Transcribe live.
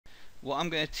what I'm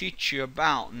going to teach you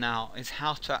about now is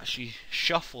how to actually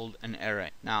shuffle an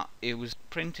array. Now, it was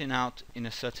printing out in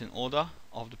a certain order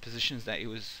of the positions that it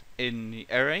was in the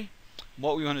array.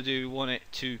 What we want to do, we want it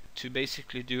to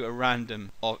basically do a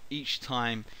random of each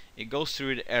time it goes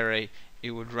through the array,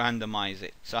 it would randomize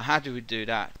it. So how do we do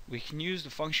that? We can use the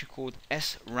function called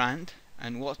srand,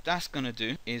 and what that's going to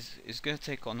do is it's going to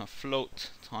take on a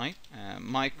float type,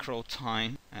 micro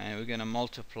time, and we're going to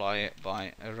multiply it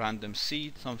by a random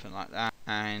seed, something like that.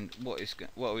 And what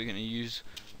we're going to use,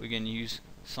 we're going to use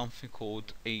something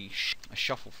called a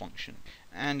shuffle function,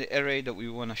 and the array that we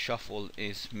want to shuffle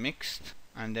is mixed,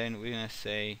 and then we're going to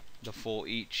say the for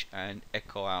each and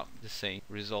echo out the same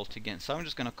result again. So I'm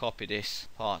just going to copy this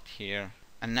part here,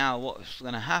 and now what's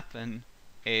going to happen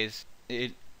is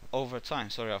it over time,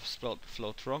 sorry, I've spelled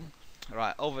float wrong.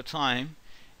 Right, over time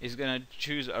is going to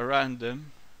choose a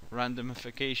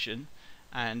randomification,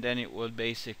 and then it will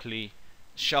basically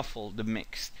shuffle the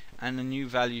mix, and the new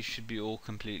values should be all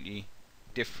completely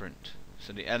different.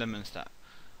 So the elements that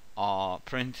are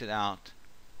printed out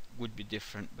would be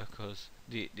different because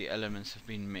the elements have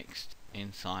been mixed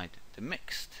inside the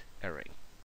mixed array.